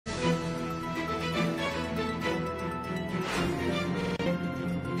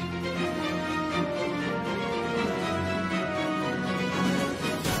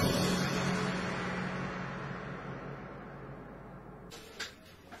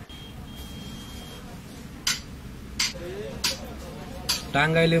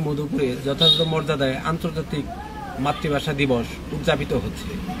টাঙ্গাইলে মধুপুরে যথাযথ মর্যাদায় আন্তর্জাতিক মাতৃভাষা দিবস উদযাপিত হচ্ছে।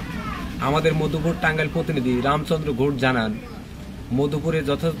 আমাদের মধুপুর টাঙ্গাইল প্রতিনিধি রামচন্দ্র ঘোষ জানান, মধুপুরে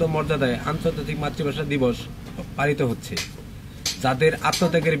যথাযথ মর্যাদায় আন্তর্জাতিক মাতৃভাষা দিবস পালিত হচ্ছে। যাদের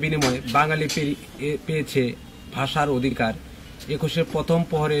আত্মত্যাগের বিনিময়ে বাঙালি পেয়েছে ভাষার অধিকার, ২১-এর প্রথম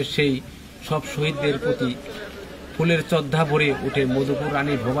প্রহরে সেই সব শহীদদের প্রতি ফুলের শ্রদ্ধা ভরে ওঠে মধুপুর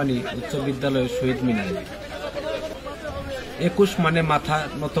রানী ভবানী উচ্চ বিদ্যালয়ের শহীদ মিনারে। ২১ মানে মাথা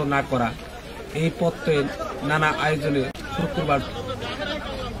নত না করা, এই প্রত্যয়ে নানা আয়োজনে শুক্রবার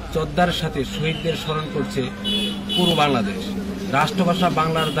শ্রদ্ধার সাথে শহীদদের স্মরণ করছে পুরো বাংলাদেশ। রাষ্ট্রভাষা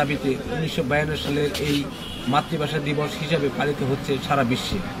বাংলার দাবিতে ১৯৫২ সালের এই মাতৃভাষা দিবস হিসেবে পালিত হচ্ছে সারা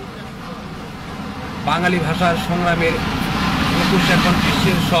বিশ্বে। বাঙালি ভাষার সংগ্রামের ২১ এখন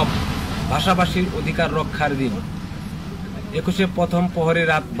বিশ্বের সব ভাষাভাষীর অধিকার রক্ষার দিন। ২১-এর প্রথম প্রহরে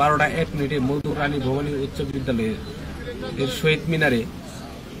রাত ১২টা ১ মধুপুর রানী ভবানী উচ্চ বিদ্যালয়ের শহীদ মিনারে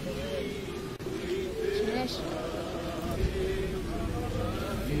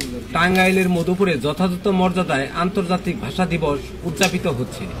টাঙ্গাইলের মধুপুরে যথাযথ মর্যাদায় আন্তর্জাতিক ভাষা দিবস উদযাপিত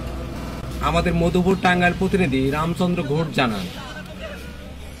হচ্ছে। আমাদের মধুপুর টাঙ্গাইল প্রতিনিধি রামচন্দ্র ঘোষ জানান,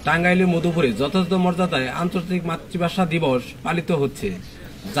 টাঙ্গাইলের মধুপুরে যথাযথ মর্যাদায় আন্তর্জাতিক মাতৃভাষা দিবস পালিত হচ্ছে।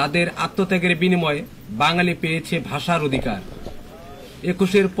 যাদের আত্মত্যাগের বিনিময়ে বাঙালি পেয়েছে ভাষার অধিকার,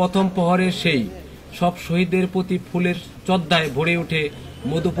 ২১-এর প্রথম প্রহরে সেই সব শহীদদের প্রতি ফুলের শ্রদ্ধায় ভরে ওঠে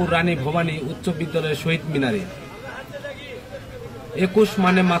মধুপুর রানী ভবানী উচ্চ বিদ্যালয়ের শহীদ মিনারে। ২১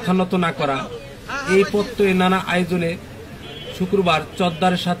 মানে মাথা নত না করা, এই প্রত্যয়ে নানা আয়োজনে শুক্রবার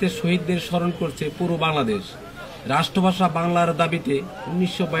শ্রদ্ধার সাথে শহীদদের স্মরণ করছে পুরো বাংলাদেশ। রাষ্ট্রভাষা বাংলার দাবিতে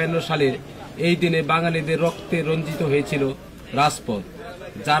 ১৯৫২ সালের এই দিনে বাঙালিদের রক্তে রঞ্জিত হয়েছিল রাজপথ,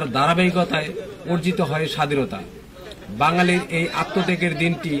 যার ধারাবাহিকতায় অর্জিত হয় স্বাধীনতা। বাঙালির এই আত্মত্যাগের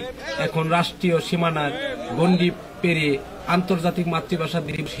দিনটি এখন রাষ্ট্রীয় সীমানার গণ্ডি পেরিয়ে আন্তর্জাতিক মাতৃভাষা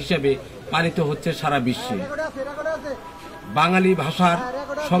দিবস হিসেবে পালিত হচ্ছে সারা বিশ্বে। বাঙালি ভাষার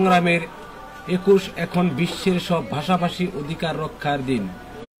সংগ্রামের ২১ এখন বিশ্বের সব ভাষাভাষী অধিকার রক্ষার দিন।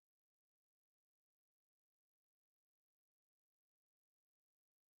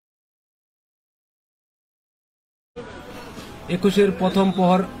 একুশের প্রথম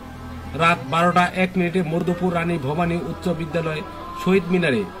প্রহর রাত ১২টা ১ মধুপুর রানী ভবানী উচ্চ বিদ্যালয় শহীদ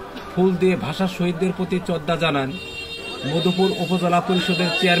মিনারে ফুল দিয়ে ভাষা শহীদদের প্রতি শ্রদ্ধা জানান মধুপুর উপজেলা পরিষদের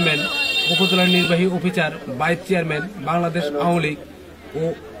চেয়ারম্যান, উপজেলা নির্বাহী officer, vice chairman, Bangladesh Awami League ও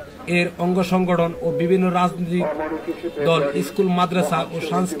এর অঙ্গ সংগঠন ও বিভিন্ন রাজনৈতিক দল, স্কুল, মাদ্রাসা ও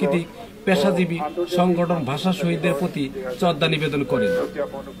সাংস্কৃতিক পেশাজীবী সংগঠন ভাষা শহীদদের প্রতি শ্রদ্ধা নিবেদন করেন।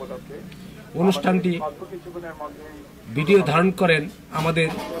 অনুষ্ঠানটি ভিডিও ধারণ করেন আমাদের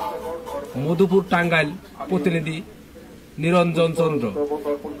মধুপুর টাঙ্গাইল প্রতিনিধি নিরঞ্জন চন্দ্র।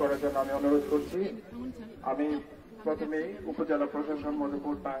 আমি অনুরোধ করছি, আমি প্রথমেই উপজেলা প্রশাসন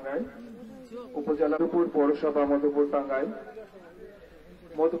মধুপুর টাঙ্গাইল, উপজেলা মধুপুর পৌরসভা মধুপুর টাঙ্গাইল,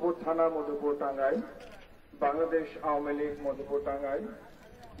 মধুপুর থানা মধুপুর টাঙ্গাইল, বাংলাদেশ আওয়ামী লীগ মধুপুর টাঙ্গাইল,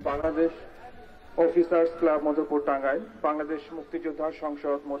 বাংলাদেশ অফিসার্স ক্লাব মধুপুর টাঙ্গাইল, বাংলাদেশ মুক্তিযোদ্ধা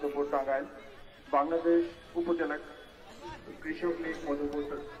সংসদ মধুপুর টাঙ্গাইল, বাংলাদেশ উপজেলা কৃষক লীগ মধুপুর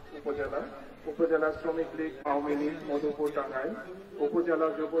উপজেলা, উপজেলা শ্রমিক লীগ আওয়ামী লীগ মধুপুর টাঙ্গাইল, উপজেলা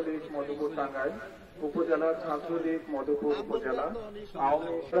যুবলীগ মধুপুর টাঙ্গাইল, উপজেলা ছাত্রলীগ মধুপুর উপজেলা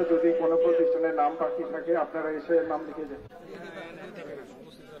আওয়ামী লীগ। যদি কোনো প্রতিষ্ঠানের নাম বাকি থাকে আপনারা এসে নাম লিখে যান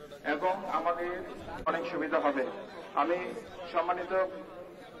এবং আমাদের অনেক সুবিধা হবে। আমি সম্মানিত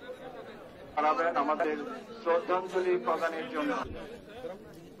হারাবেন আমাদের শ্রদ্ধাঞ্জলি প্রদানের জন্য।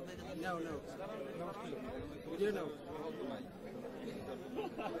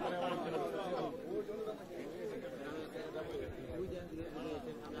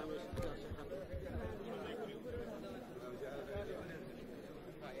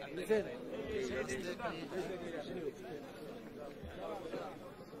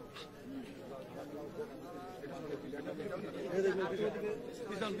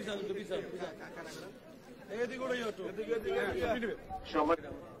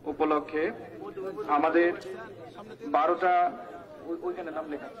 উপলক্ষে আমাদের 12টা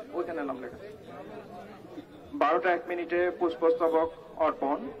 12টা ১ পুষ্পস্তবক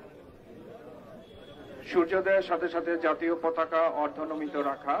অর্পণ, সূর্যোদয়ের সাথে সাথে জাতীয় পতাকা অর্ধনমিত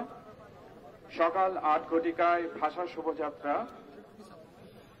রাখা, সকাল ৮ ঘটিকায় ভাষা শোভাযাত্রা,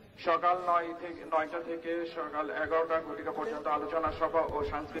 সকাল ৯টা থেকে সকাল ১১টা ঘটিকা পর্যন্ত আলোচনা সভা ও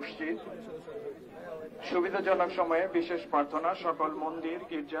সাংস্কৃতিক, সুবিধাজনক সময়ে বিশেষ প্রার্থনা, সকল মন্দির,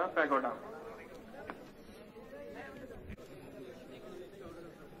 গির্জা, প্যাগোডা।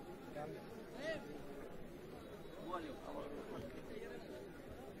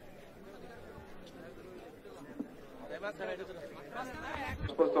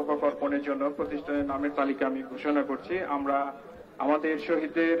 পুষ্পস্তবক অর্পণের জন্য প্রতিষ্ঠানের নামের তালিকা আমি ঘোষণা করছি। আমরা আমাদের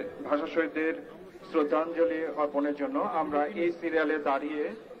শহীদদের, ভাষা শহীদদের শ্রদ্ধাঞ্জলি অর্পণের জন্য আমরা এই সিরিয়ালে দাঁড়িয়ে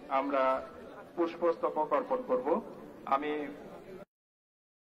আমরা পুষ্পস্তবক অর্পণ করব। আমি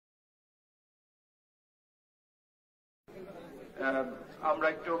আমরা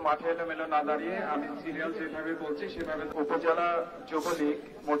একটু মাঠে এলোমেলো না দাঁড়িয়ে আমি সিরিয়াল যেভাবে বলছি সেভাবে উপজেলা যুবলীগ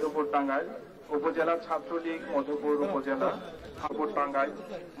মধুপুর টাঙ্গাইল, উপজেলা ছাত্রলীগ মধুপুর উপজেলা Madhupur Tangail,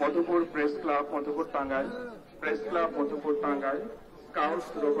 Madhupur press club Madhupur Tangail, press club Madhupur Tangail, scouts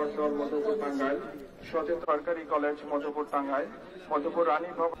robot দল মধুপুর টাঙ্গাইল, সচেতন সরকারি কলেজ মধুপুর টাঙ্গাইল, মধুপুর রানী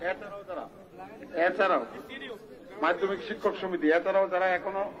ভবন, এছাড়াও মাধ্যমিক শিক্ষক সমিতি, এছাড়াও যারা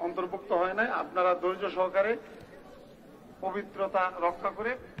এখনো অন্তর্ভুক্ত হয় নাই, আপনারা ধৈর্য সহকারে পবিত্রতা রক্ষা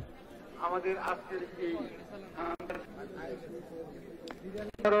করে আমাদের আজকের এই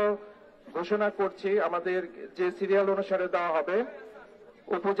ঘোষণা করছি আমাদের যে সিরিয়াল অনুসারে দেওয়া হবে।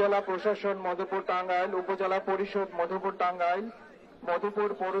 উপজেলা প্রশাসন মধুপুর টাঙ্গাইল, উপজেলা পরিষদ মধুপুর টাঙ্গাইল, মধুপুর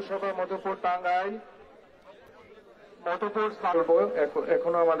পৌরসভা মধুপুর টাঙ্গাইল, মধুপুর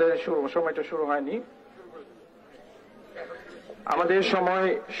এখনো আমাদের সময়টা শুরু হয়নি, আমাদের সময়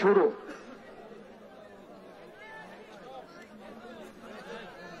শুরু।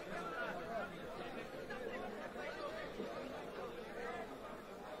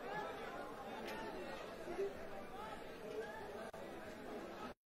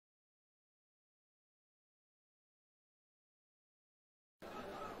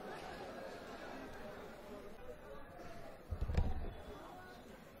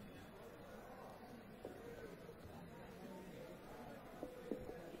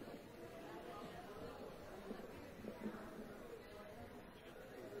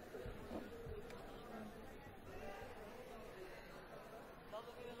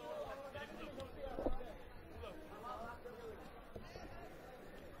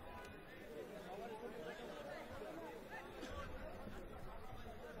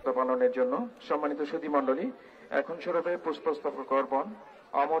 পালনের জন্য সম্মানিত সুধীমণ্ডলী, এখন শুরু হবে পুষ্পস্তবক অর্পণ।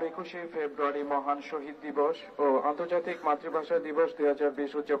 অমর 21শে ফেব্রুয়ারি মহান শহীদ দিবস ও আন্তর্জাতিক মাতৃভাষা দিবস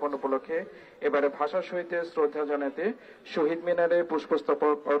 2020 উদযাপন উপলক্ষে এবারে ভাষা শহীদদের শ্রদ্ধা জানাতে শহীদ মিনারে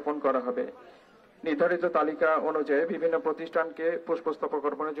পুষ্পস্তবক অর্পণ করা হবে। নির্ধারিত তালিকা অনুযায়ী বিভিন্ন প্রতিষ্ঠানকে পুষ্পস্তবক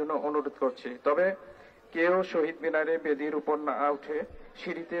অর্পণের জন্য অনুরোধ করছি। তবে কেউ শহীদ মিনারে বেদির উপর না উঠে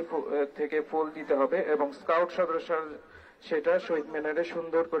সিঁড়িতে থেকে ফুল দিতে হবে এবং স্কাউট সদস্য সেটা শহীদ মিনারে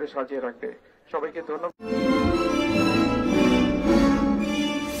সুন্দর করে সাজিয়ে রাখবে। সবাইকে ধন্যবাদ।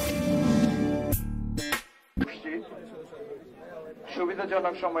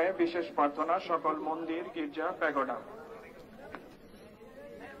 সুবিধাজনক সময়ে বিশেষ প্রার্থনা সকল মন্দির, গির্জা, প্যাগোডা।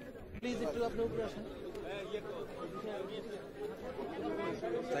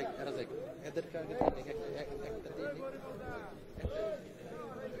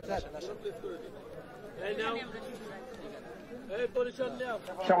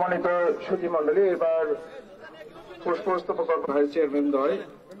 সম্মানিত সুধীমণ্ডলী, এবার পুষ্পস্তবক ভাইস চেয়ারম্যান দ্বয়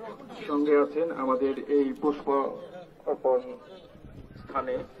সঙ্গে আছেন আমাদের এই পুষ্প অর্পণ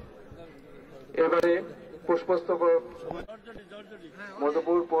স্থানে। এবারে পুষ্পস্তবক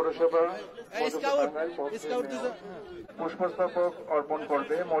মধুপুর পৌরসভা পুষ্পস্তবক অর্পণ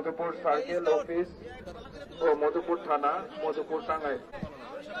করবে মধুপুর সার্কেল অফিস ও মধুপুর থানা, মধুপুর টাঙ্গাইল।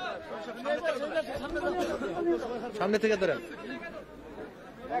 সামনে থেকে ধরেন।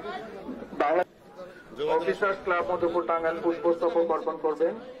 বাংলা অফিসার্স ক্লাব মধুপুর টাঙ্গাইল পুষ্পস্তবক অর্পণ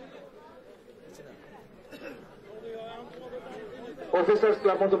করবেন। অফিসার্স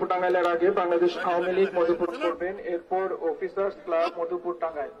ক্লাব মধুপুর টাঙ্গাইলের আগে বাংলাদেশ আওয়ামী লীগ মধুপুর করবেন, এরপর অফিসার্স ক্লাব মধুপুর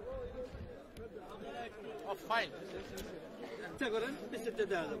টাঙ্গাইল।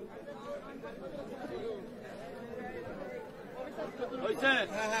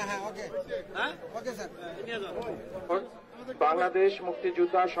 বাংলাদেশ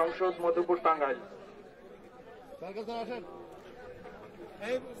মুক্তিযোদ্ধা সংসদ মধুপুর টাঙ্গাইল।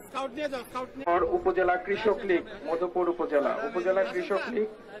 উপজেলা কৃষক লীগ মধুপুর উপজেলা, উপজেলা কৃষক লীগ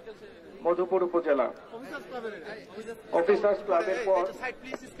মধুপুর উপজেলা। অফিসার্স ক্লাবের পর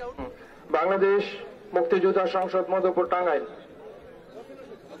বাংলাদেশ মুক্তিযোদ্ধা সংসদ মধুপুর টাঙ্গাইল,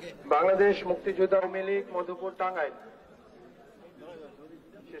 বাংলাদেশ মুক্তিযোদ্ধা আওয়ামী লীগ মধুপুর টাঙ্গাইল,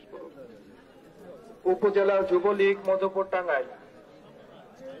 উপজেলা যুবলীগ মধুপুর টাঙ্গাইল।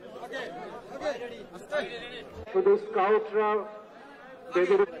 শুধু স্কাউটরা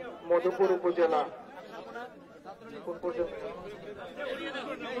মধুপুর উপজেলা।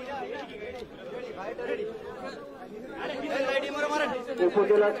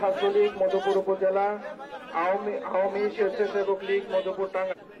 উপজেলা ছাত্রলীগ মধুপুর উপজেলা, আওয়ামী স্বেচ্ছাসেবক লীগ মধুপুর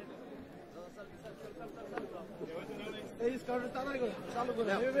টাঙ্গাইল।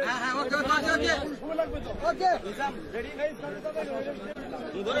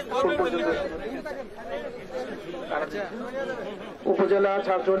 উপজেলা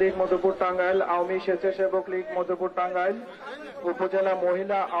ছাত্রলীগ মধুপুর টাঙ্গাইল, আওয়ামী স্বেচ্ছাসেবক লীগ মধুপুর টাঙ্গাইল, উপজেলা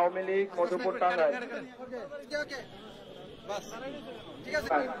মহিলা আওয়ামী লীগ মধুপুর টাঙ্গাইল,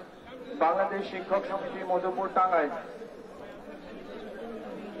 বাংলাদেশ শিক্ষক সমিতি মধুপুর টাঙ্গাইল,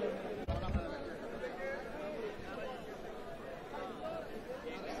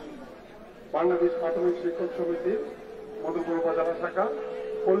 বাংলাদেশ প্রাথমিক শিক্ষক সমিতি মধুপুর উপজেলা শাখা,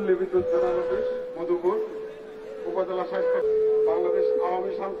 পল্লী বিদ্যুৎ জোনাল অফিস মধুপুর উপজেলা স্বাস্থ্য, বাংলাদেশ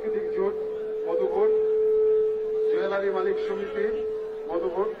আওয়ামী সাংস্কৃতিক জোট মধুপুর, জুয়েলারি মালিক সমিতি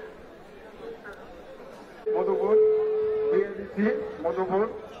মধুপুর, মধুপুর বিএডিসি মধুপুর,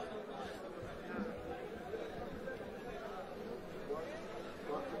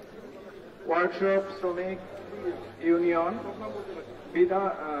 ওয়ার্কশপ শ্রমিক ইউনিয়ন,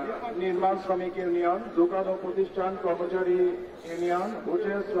 নির্মাণ শ্রমিক ইউনিয়ন, দোকান ও প্রতিষ্ঠান কর্মচারী ইউনিয়ন,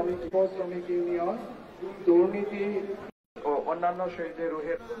 হোটেল শ্রমিক ইউনিয়ন, দুর্নীতি ও অন্যান্য শহীদের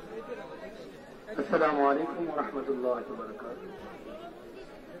রুহের। আসসালামু আলাইকুম ওয়া রাহমাতুল্লাহি ওয়া বারাকাতুহু।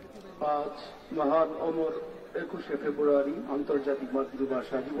 আজ মহান অমর 21শে ফেব্রুয়ারি আন্তর্জাতিক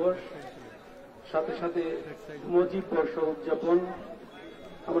মাতৃভাষা দিবস, সাথে সাথে মুজিব বর্ষ উদযাপন।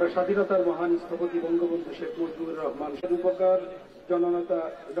 আমরা স্বাধীনতার মহান স্থপতি বঙ্গবন্ধু শেখ মুজিবুর রহমান, উপকার জননেতা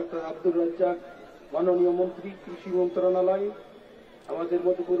ডক্টর আব্দুর রাজ্জাক, মাননীয় মন্ত্রী কৃষি মন্ত্রণালয়, আমাদের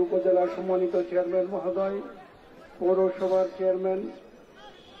মধুপুর উপজেলার সম্মানিত চেয়ারম্যান মহোদয়, পৌরসভার চেয়ারম্যান,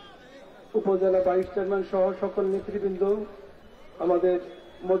 উপজেলা ভাইস চেয়ারম্যান সহ সকল নেতৃবৃন্দ, আমাদের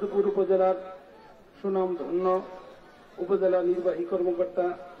মধুপুর উপজেলার সুনামধন্য উপজেলা নির্বাহী কর্মকর্তা,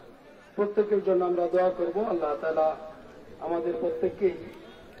 প্রত্যেকের জন্য আমরা দোয়া করব আল্লাহ তাআলা আমাদের প্রত্যেককেই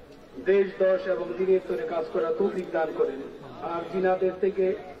দেশ দশ এবং দিনের তরে কাজ করা তৌফিক দান করেন। আর জিনাদের থেকে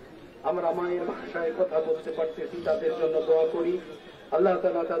আমরা মায়ের ভাষায় কথা বলতে পারতেছি, তাদের জন্য দোয়া করি আল্লাহ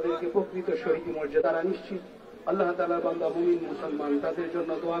তাআলা তাদেরকে প্রকৃত শহীদ মর্যাদা, তারা নিশ্চিত আল্লাহ তাআলা বান্দা মুমিন মুসলমান, তাদের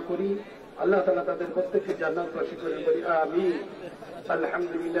জন্য দোয়া করি আল্লাহ তাআলা তাদের প্রত্যেককে জান্নাতবাসী করে বলি আমিন।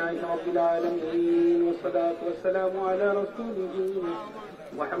 আলহামদুলিল্লাহি রাব্বিল আলামিন ওয়া সলাতু ওয়া সালামু আলা রাসূলিহি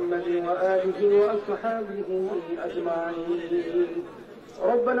মুহাম্মাদ ওয়া আলিহি ওয়া আসহাবিহি আজমাইন।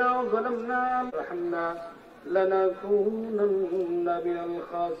 ربنا ظلمنا رحمنا لنكونن من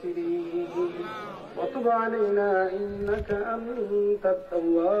الخاسرين وتب علينا إنك أنت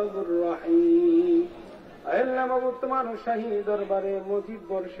التواب الرحيم। আল্লাহ বর্তমান শাহী দরবারে মুজিব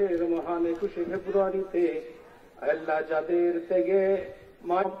বর্ষের মহান 21শে ফেব্রুয়ারিতে আল্লাহ যাদের থেকে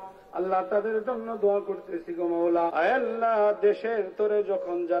আল্লাহ তাদের জন্য দোয়া করতেছি গো মাওলা। আল্লাহ দেশের তোরে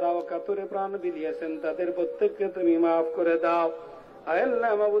যখন যারা অকাতরে প্রাণ বিলিয়েছেন তাদের প্রত্যেককে তুমি মাফ করে দাও।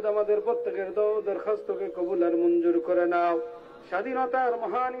 আল্লাহ মাবুদ আমাদের প্রত্যেকের দরখাস্তকে কবুল আর মঞ্জুর করে নাও। স্বাধীনতার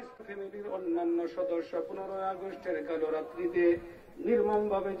মহান ফ্যামিলির অন্যান্য সদস্য 15 আগস্টের কালো রাত্রিতে নির্মম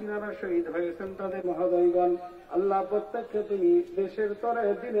ভাবে যিনারা শহীদ হয়েছেন তাদের মহোদয়গণ, আল্লাহ প্রত্যেককে তুমি দেশের তরে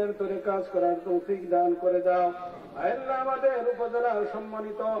দিনের তরে কাজ করার তৌফিক দান করে দাও। আল্লাহ আমাদের উপজেলার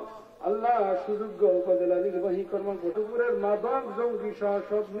সম্মানিত আল্লাহ সুযোগ্য উপজেলা নির্বাহী কর্মকর্তাপুরের মাদক জঙ্গি সহ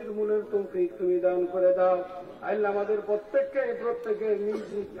সব নির্মূলের তৌফিক তুমি দান করে দাও। আল্লাহ আমাদের প্রত্যেকের নিজ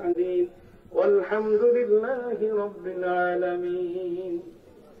নিজ আমিন। আলহামদুলিল্লাহি রাব্বিল আলামিন।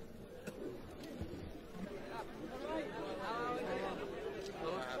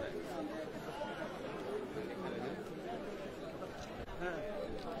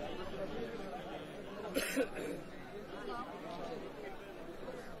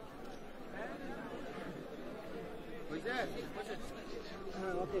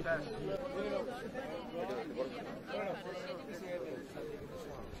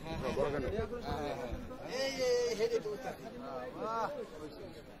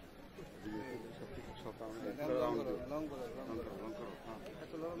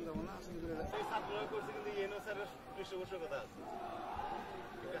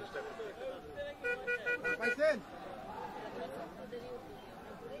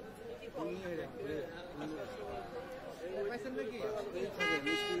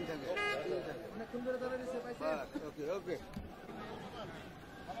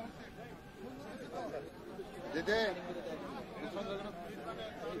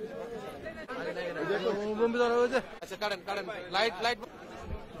 আচ্ছা কারেন লাইট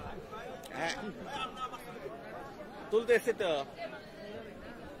হ্যাঁ তুলতে এসে তো